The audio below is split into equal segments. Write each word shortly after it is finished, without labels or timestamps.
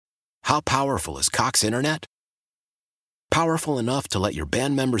How powerful is Cox Internet? Powerful enough to let your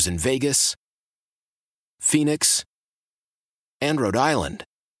band members in Vegas, Phoenix, and Rhode Island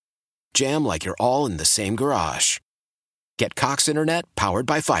jam like you're all in the same garage. Get Cox Internet powered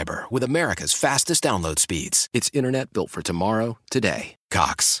by fiber with America's fastest download speeds. It's internet built for tomorrow, today.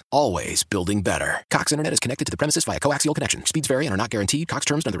 Cox, always building better. Cox Internet is connected to the premises via coaxial connection. Speeds vary and are not guaranteed. Cox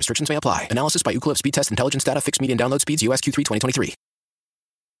terms and other restrictions may apply. Analysis by Ookla Speed Test Intelligence Data. Fixed median download speeds. US Q3 2023.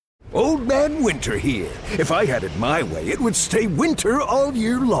 Old Man Winter here. If I had it my way, it would stay winter all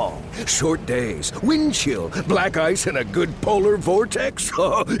year long. Short days, wind chill, black ice, and a good polar vortex.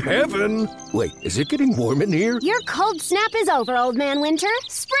 Oh, heaven! Wait, is it getting warm in here? Your cold snap is over, Old Man Winter.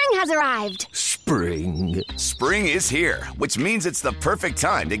 Spring has arrived. Spring. Spring is here, which means it's the perfect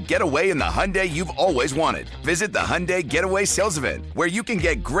time to get away in the Hyundai you've always wanted. Visit the Hyundai Getaway Sales Event, where you can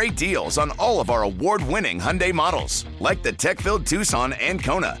get great deals on all of our award-winning Hyundai models, like the tech-filled Tucson and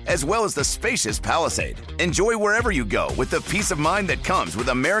Kona, as well as the spacious Palisade. Enjoy wherever you go with the peace of mind that comes with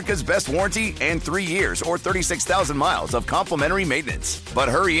America's best warranty and 3 years or 36,000 miles of complimentary maintenance. But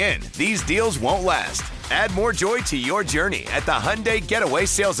hurry in, these deals won't last. Add more joy to your journey at the Hyundai Getaway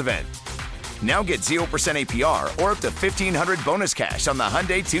Sales Event. Now get 0% APR or up to $1,500 bonus cash on the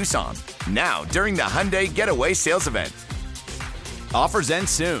Hyundai Tucson. Now, during the Hyundai Getaway Sales Event. Offers end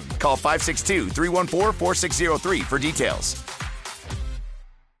soon. Call 562-314-4603 for details.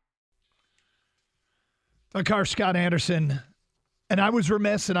 The car, Scott Anderson. And I was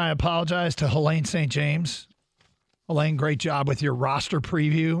remiss, and I apologize to Helene St. James. Helene, great job with your roster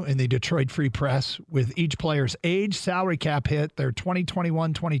preview in the Detroit Free Press with each player's age, salary cap hit, their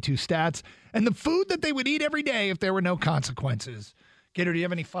 2021-22 stats, and the food that they would eat every day if there were no consequences. Gator, do you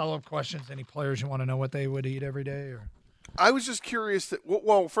have any follow-up questions? Any players you want to know what they would eat every day? Or I was just curious.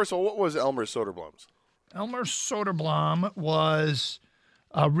 Well, first of all, what was Elmer Soderblom's? Elmer Soderblom was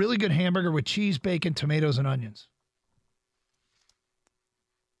a really good hamburger with cheese, bacon, tomatoes, and onions.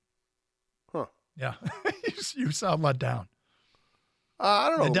 Huh. Yeah. You sound let down. I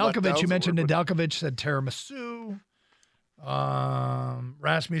don't know. Nedeljkovic, you mentioned Nedeljkovic said tiramisu.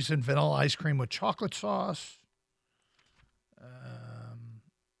 Rasmussen, vanilla ice cream with chocolate sauce.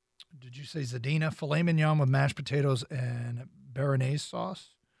 Did you say Zadina? Filet mignon with mashed potatoes and béarnaise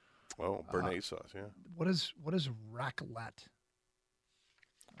sauce. Oh, béarnaise sauce, yeah. What is raclette?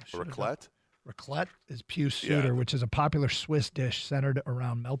 Raclette? Raclette is Pew Suter, which is a popular Swiss dish centered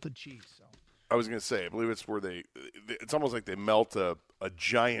around melted cheese. So. I was going to say, I believe it's where it's almost like they melt a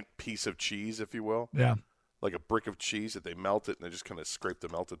giant piece of cheese, if you will. Yeah. Like a brick of cheese that they melt it and they just kind of scrape the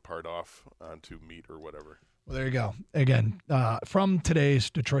melted part off onto meat or whatever. Well, there you go. Again, from today's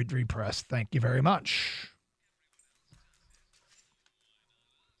Detroit Free Press, thank you very much.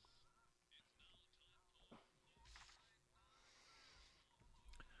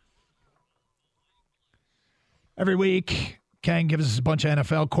 Every week, Ken gives us a bunch of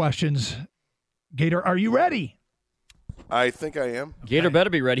NFL questions. Gator, are you ready? I think I am. Gator better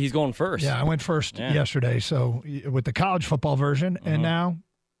be ready. He's going first. Yeah, I went first yesterday. So with the college football version, and now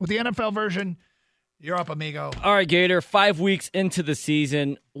with the NFL version, you're up, amigo. All right, Gator, 5 weeks into the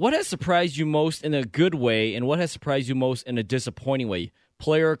season, what has surprised you most in a good way, and what has surprised you most in a disappointing way?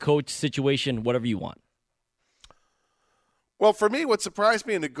 Player, coach, situation, whatever you want. Well, for me, what surprised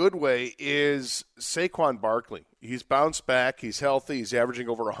me in a good way is Saquon Barkley. He's bounced back. He's healthy. He's averaging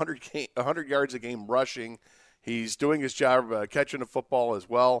over 100 yards a game rushing. He's doing his job catching the football as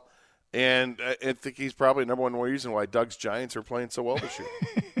well. And I think he's probably the number one reason why Doug's Giants are playing so well this year.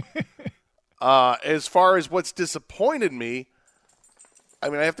 As far as what's disappointed me, I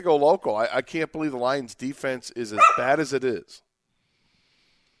mean, I have to go local. I can't believe the Lions' defense is as bad as it is.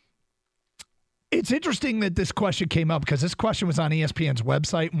 It's interesting that this question came up because this question was on ESPN's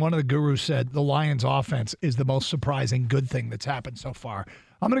website, and one of the gurus said the Lions' offense is the most surprising good thing that's happened so far.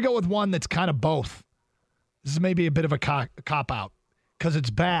 I'm going to go with one that's kind of both. This is maybe a bit of a cop-out because it's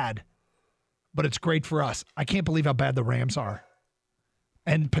bad, but it's great for us. I can't believe how bad the Rams are,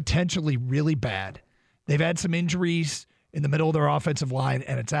 and potentially really bad. They've had some injuries in the middle of their offensive line,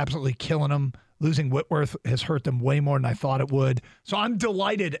 and it's absolutely killing them. Losing Whitworth has hurt them way more than I thought it would. So I'm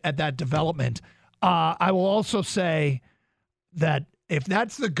delighted at that development. I will also say that if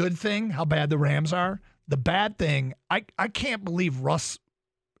that's the good thing, how bad the Rams are, the bad thing, I can't believe Russ,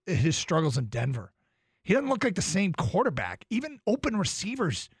 his struggles in Denver. He doesn't look like the same quarterback. Even open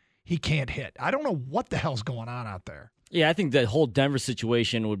receivers, he can't hit. I don't know what the hell's going on out there. Yeah, I think the whole Denver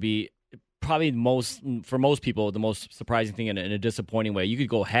situation would be probably for most people, the most surprising thing in a disappointing way. You could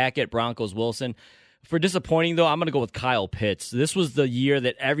go Hackett, Broncos, Wilson. For disappointing, though, I'm going to go with Kyle Pitts. This was the year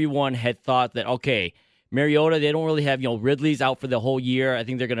that everyone had thought that, okay, Mariota, they don't really have, Ridley's out for the whole year. I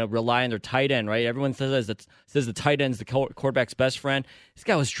think they're going to rely on their tight end, right? Everyone says the tight end's the quarterback's best friend. This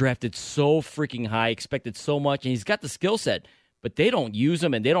guy was drafted so freaking high, expected so much, and he's got the skill set, but they don't use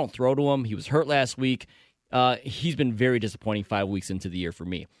him and they don't throw to him. He was hurt last week. He's been very disappointing 5 weeks into the year for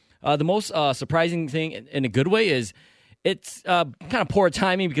me. The most surprising thing in a good way is it's kind of poor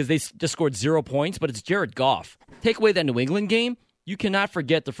timing because they just scored 0 points, but it's Jared Goff. Take away that New England game, you cannot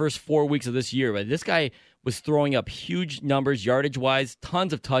forget the first 4 weeks of this year. But this guy was throwing up huge numbers, yardage-wise,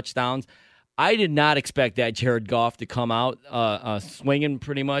 tons of touchdowns. I did not expect that Jared Goff to come out swinging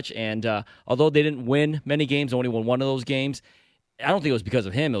pretty much. And although they didn't win many games, only won one of those games, I don't think it was because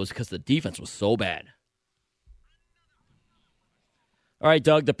of him. It was because the defense was so bad. All right,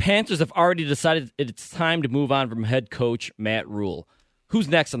 Doug, the Panthers have already decided it's time to move on from head coach Matt Rule. Who's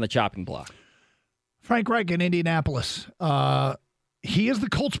next on the chopping block? Frank Reich in Indianapolis. He is the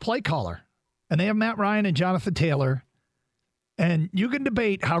Colts play caller, and they have Matt Ryan and Jonathan Taylor. And you can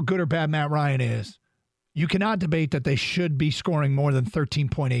debate how good or bad Matt Ryan is. You cannot debate that they should be scoring more than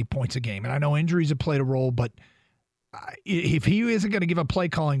 13.8 points a game. And I know injuries have played a role, but if he isn't going to give up play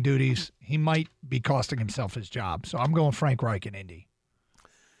calling duties, he might be costing himself his job. So I'm going Frank Reich in Indy.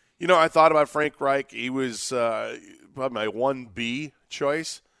 I thought about Frank Reich. He was probably my 1B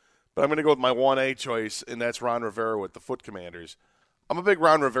choice, but I'm going to go with my 1A choice, and that's Ron Rivera with the Foot Commanders. I'm a big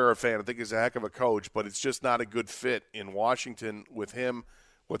Ron Rivera fan. I think he's a heck of a coach, but it's just not a good fit in Washington with him,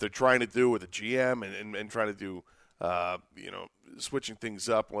 what they're trying to do with the GM and trying to do, switching things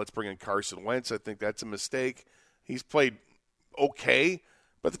up. Let's bring in Carson Wentz. I think that's a mistake. He's played okay,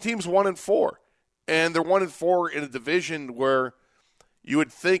 but the team's 1-4, and they're 1-4 in a division where you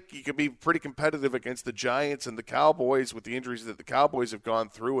would think you could be pretty competitive against the Giants and the Cowboys with the injuries that the Cowboys have gone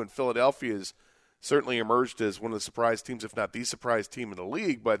through, and Philadelphia has certainly emerged as one of the surprise teams, if not the surprise team in the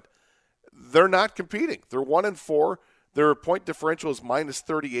league, but they're not competing. They're 1-4. Their point differential is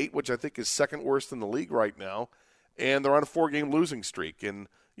 -38, which I think is second worst in the league right now, and they're on a 4-game losing streak. And,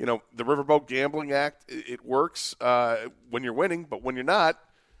 the Riverboat Gambling Act, it works when you're winning, but when you're not,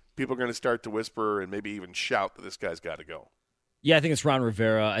 people are going to start to whisper and maybe even shout that this guy's got to go. Yeah, I think it's Ron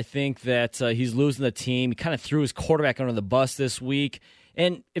Rivera. I think that he's losing the team. He kind of threw his quarterback under the bus this week.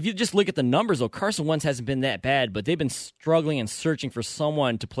 And if you just look at the numbers, though, Carson Wentz hasn't been that bad, but they've been struggling and searching for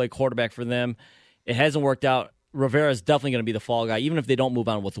someone to play quarterback for them. It hasn't worked out. Rivera is definitely going to be the fall guy. Even if they don't move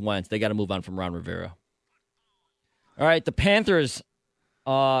on with Wentz, they got to move on from Ron Rivera. All right, the Panthers,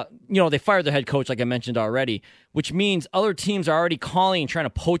 they fired their head coach, like I mentioned already, which means other teams are already calling and trying to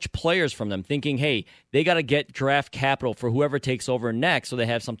poach players from them, thinking, hey, they got to get draft capital for whoever takes over next so they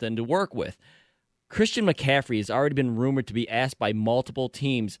have something to work with. Christian McCaffrey has already been rumored to be asked by multiple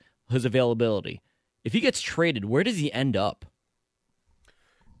teams his availability. If he gets traded, where does he end up?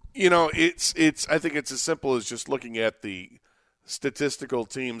 I think it's as simple as just looking at the statistical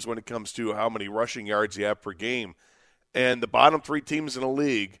teams when it comes to how many rushing yards you have per game. And the bottom 3 teams in the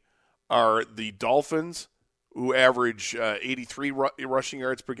league are the Dolphins, who average 83 rushing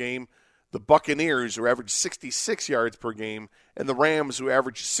yards per game, the Buccaneers, who average 66 yards per game, and the Rams, who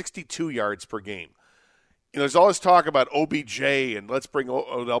average 62 yards per game. There's always talk about OBJ and let's bring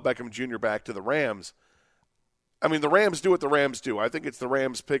Odell Beckham Jr. back to the Rams. I mean, the Rams do what the Rams do. I think it's the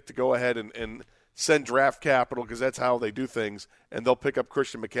Rams' pick to go ahead and send draft capital because that's how they do things, and they'll pick up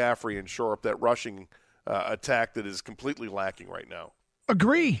Christian McCaffrey and shore up that rushing attack that is completely lacking right now.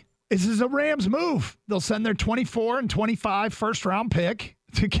 Agree. This is a Rams move. They'll send their 24 and 25 first-round pick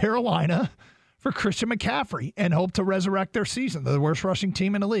to Carolina for Christian McCaffrey and hope to resurrect their season. They're the worst rushing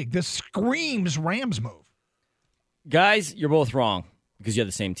team in the league. This screams Rams move. Guys, you're both wrong because you have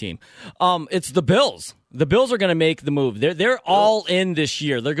the same team. It's the Bills. The Bills are going to make the move. They're all in this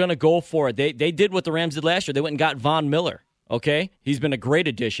year. They're going to go for it. They did what the Rams did last year. They went and got Von Miller. Okay? He's been a great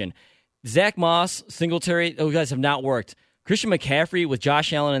addition. Zach Moss, Singletary, those guys have not worked. Christian McCaffrey with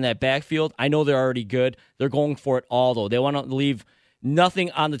Josh Allen in that backfield, I know they're already good. They're going for it all, though. They want to leave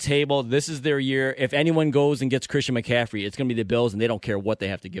nothing on the table. This is their year. If anyone goes and gets Christian McCaffrey, it's going to be the Bills, and they don't care what they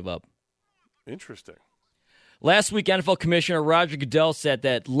have to give up. Interesting. Last week, NFL Commissioner Roger Goodell said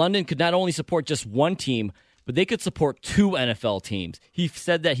that London could not only support just one team, but they could support 2 NFL teams. He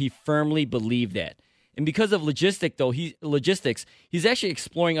said that he firmly believed that. And because of logistics, he's actually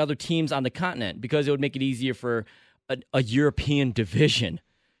exploring other teams on the continent because it would make it easier for a European division.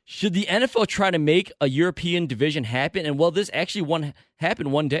 Should the NFL try to make a European division happen? And will this actually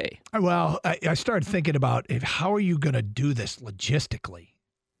happen one day? Well, I started thinking about how are you going to do this logistically?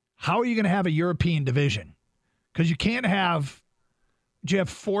 How are you going to have a European division? Because you can't have – do you have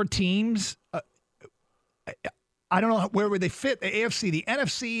 4 teams? I don't know where would they fit, the AFC, the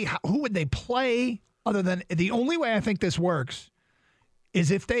NFC, who would they play? other than the only way I think this works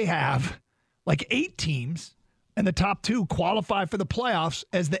is if they have like 8 teams and the top 2 qualify for the playoffs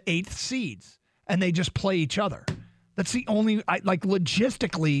as the 8th seeds and they just play each other. That's the only,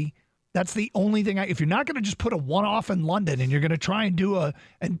 logistically, that's the only thing. If you're not going to just put a one-off in London and you're going to try and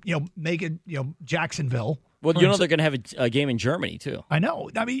make it, Jacksonville. Well, they're going to have a game in Germany, too. I know.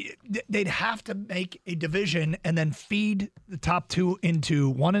 I mean, they'd have to make a division and then feed the top 2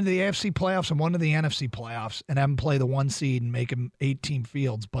 into one in the AFC playoffs and one in the NFC playoffs and have them play the 1 seed and make them 8-team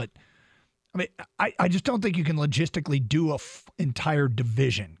fields. But, I mean, I just don't think you can logistically do entire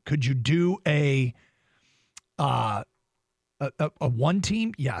division. Could you do a 1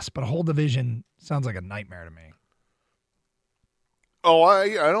 team? Yes, but a whole division sounds like a nightmare to me. Oh,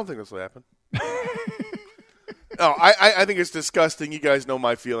 I don't think this will happen. No, I think it's disgusting. You guys know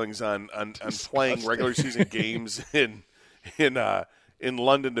my feelings on playing regular season games in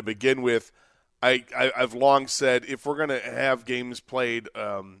London to begin with. I've long said if we're going to have games played,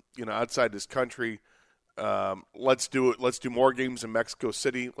 outside this country, let's do it. Let's do more games in Mexico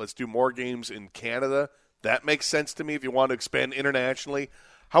City. Let's do more games in Canada. That makes sense to me if you want to expand internationally.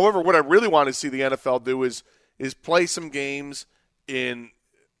 However, what I really want to see the NFL do is play some games in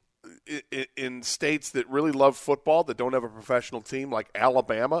states that really love football that don't have a professional team, like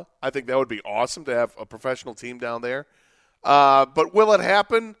Alabama. I think that would be awesome to have a professional team down there. But will it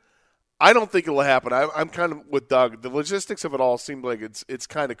happen? I don't think it will happen. I'm kind of with Doug. The logistics of it all seem like it's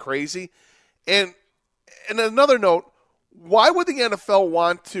kind of crazy. And another note, why would the NFL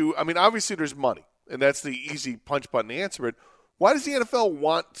want to – I mean, obviously there's money, and that's the easy punch button answer. But why does the NFL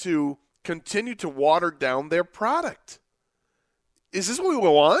want to continue to water down their product? Is this what we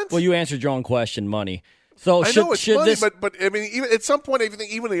want? Well, you answered your own question, money. So I know it's money, but I mean, even at some point,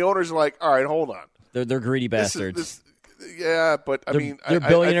 even the owners are like, all right, hold on. They're greedy bastards. Yeah, but I mean, they're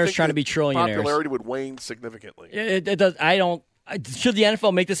billionaires I think trying to be trillionaires. Popularity would wane significantly. It does. Should the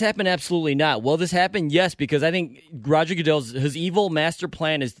NFL make this happen? Absolutely not. Will this happen? Yes, because I think Roger Goodell's his evil master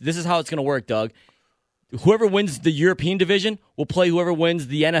plan is this is how it's going to work, Doug. Whoever wins the European division will play whoever wins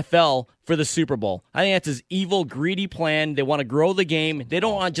the NFL for the Super Bowl. I think that's his evil, greedy plan. They want to grow the game. They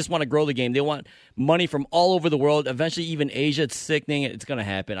don't just want to grow the game. They want money from all over the world, eventually even Asia. It's sickening. It's going to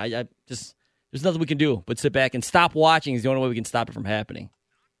happen. There's nothing we can do but sit back and stop watching is the only way we can stop it from happening.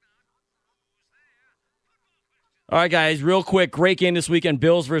 All right, guys, real quick. Great game this weekend,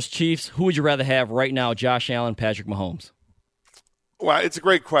 Bills versus Chiefs. Who would you rather have right now, Josh Allen, Patrick Mahomes? Well, it's a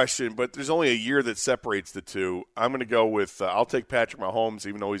great question, but there's only a year that separates the two. I'm going to go with I'll take Patrick Mahomes,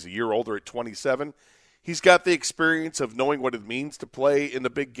 even though he's a year older at 27. He's got the experience of knowing what it means to play in the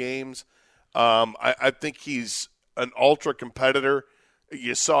big games. I think he's an ultra competitor.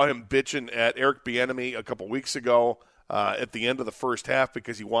 You saw him bitching at Eric Bieniemy a couple weeks ago at the end of the first half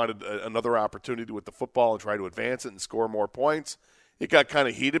because he wanted another opportunity with the football and try to advance it and score more points. It got kind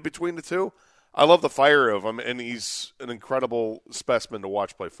of heated between the two. I love the fire of him, and he's an incredible specimen to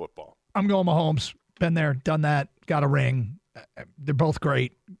watch play football. I'm going Mahomes. Been there, done that, got a ring. They're both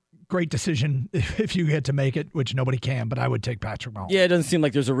great. Great decision if you get to make it, which nobody can, but I would take Patrick Mahomes. Yeah, it doesn't seem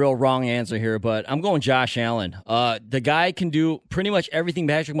like there's a real wrong answer here, but I'm going Josh Allen. The guy can do pretty much everything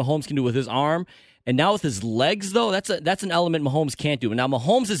Patrick Mahomes can do with his arm, and now with his legs, though, that's an element Mahomes can't do. Now,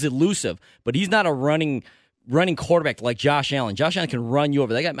 Mahomes is elusive, but he's not a running quarterback like Josh Allen. Josh Allen can run you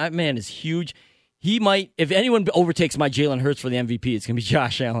over. That man is huge. He might, if anyone overtakes my Jalen Hurts for the MVP, it's going to be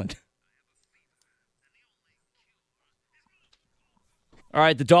Josh Allen. All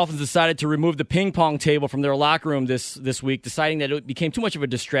right, the Dolphins decided to remove the ping pong table from their locker room this week, deciding that it became too much of a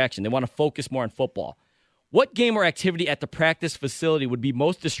distraction. They want to focus more on football. What game or activity at the practice facility would be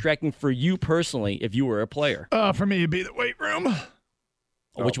most distracting for you personally if you were a player? For me, it'd be the weight room.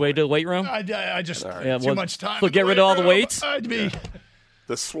 Which way to the weight room? I just too much time. So get rid of all the weights? I'd be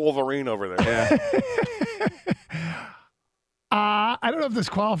the Swolverine over there. Yeah. I don't know if this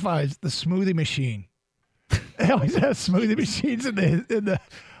qualifies. The smoothie machine. They always have smoothie machines in the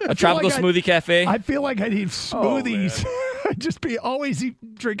a tropical smoothie cafe. I feel like I need smoothies. I'd just be always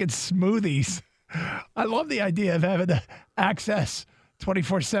drinking smoothies. I love the idea of having the access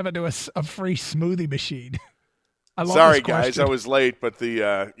 24/7 to a free smoothie machine. Sorry, guys, I was late, but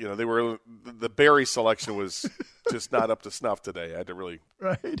the berry selection was just not up to snuff today. I had to really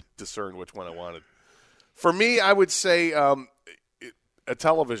discern which one I wanted. For me, I would say a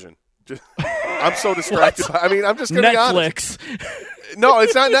television. I'm so distracted. I mean, I'm just going to be honest. Netflix. No,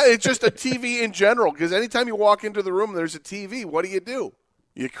 it's not. It's just a TV in general. Because anytime you walk into the room, there's a TV. What do?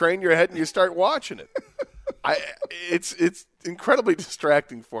 You crane your head and you start watching it. It's incredibly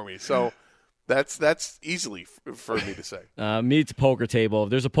distracting for me. So That's easily for me to say. Me, it's a poker table. If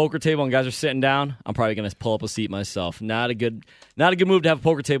there's a poker table and guys are sitting down, I'm probably going to pull up a seat myself. Not a good move to have a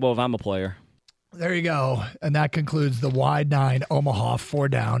poker table if I'm a player. There you go. And that concludes the Wide 9 Omaha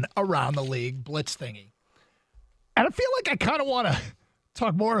 4-down around the league blitz thingy. And I feel like I kind of want to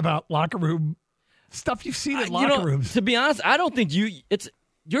talk more about locker room stuff you've seen in locker rooms. To be honest, I don't think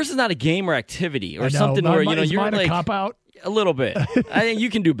yours is not a game or activity or I know. something where is you're mine like a cop out. A little bit. I think you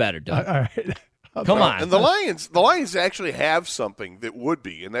can do better, Doug. All right. Come on. And the Lions actually have something that would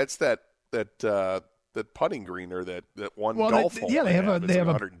be, and that's that putting green or that one golf hole. Yeah, they have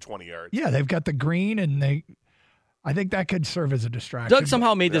 120 yards. Yeah, they've got the green, and I think that could serve as a distraction. Doug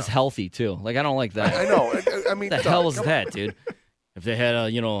somehow made this healthy too. Like, I don't like that. I know. I mean, what the hell is that, dude? If they had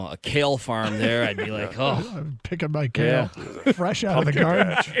a kale farm there, I'd be like, oh, I'm picking my kale fresh out of the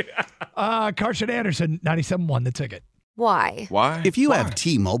garden. Carson Anderson, 97.1 The Ticket. Why? If you have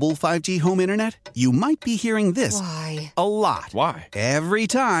T-Mobile 5G home internet, you might be hearing this a lot. Why? Every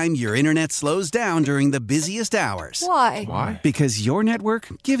time your internet slows down during the busiest hours. Why? Because your network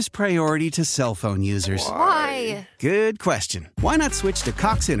gives priority to cell phone users. Why? Good question. Why not switch to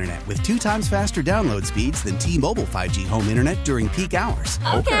Cox Internet with 2 times faster download speeds than T-Mobile 5G home internet during peak hours?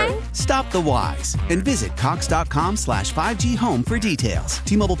 Okay. Stop the whys and visit cox.com/5G home for details.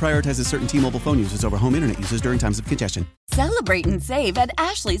 T-Mobile prioritizes certain T-Mobile phone users over home internet users during times of congestion. Celebrate and save at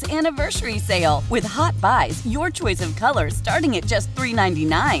Ashley's Anniversary Sale. With Hot Buys, your choice of colors starting at just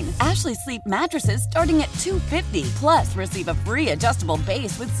 $3.99. Ashley Sleep mattresses starting at $2.50. Plus, receive a free adjustable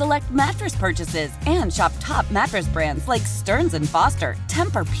base with select mattress purchases. And shop top mattress brands like Stearns & Foster,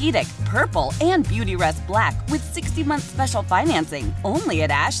 Tempur-Pedic, Purple, and Beautyrest Black with 60-month special financing. Only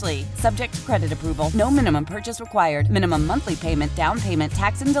at Ashley. Subject to credit approval. No minimum purchase required. Minimum monthly payment, down payment,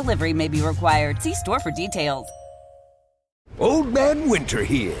 tax, and delivery may be required. See store for details. Old Man Winter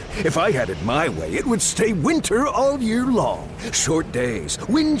here. If I had it my way, it would stay winter all year long. Short days,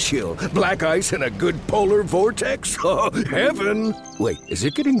 wind chill, black ice, and a good polar vortex. Oh, heaven. Wait, is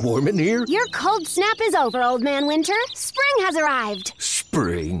it getting warm in here? Your cold snap is over, Old Man Winter. Spring has arrived.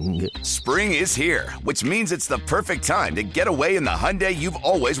 Spring. Spring is here, which means it's the perfect time to get away in the Hyundai you've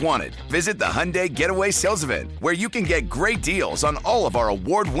always wanted. Visit the Hyundai Getaway Sales Event, where you can get great deals on all of our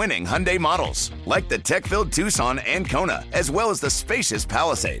award-winning Hyundai models, like the tech-filled Tucson and Kona, as well as the spacious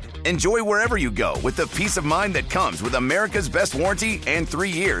Palisade. Enjoy wherever you go with the peace of mind that comes with America's best warranty and 3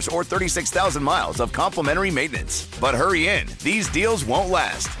 years or 36,000 miles of complimentary maintenance. But hurry in, these deals won't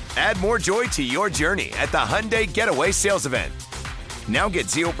last. Add more joy to your journey at the Hyundai Getaway Sales Event. Now get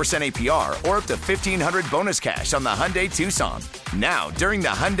 0% APR or up to $1,500 bonus cash on the Hyundai Tucson. Now, during the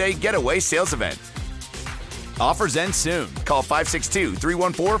Hyundai Getaway Sales Event. Offers end soon. Call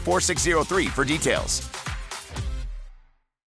 562-314-4603 for details.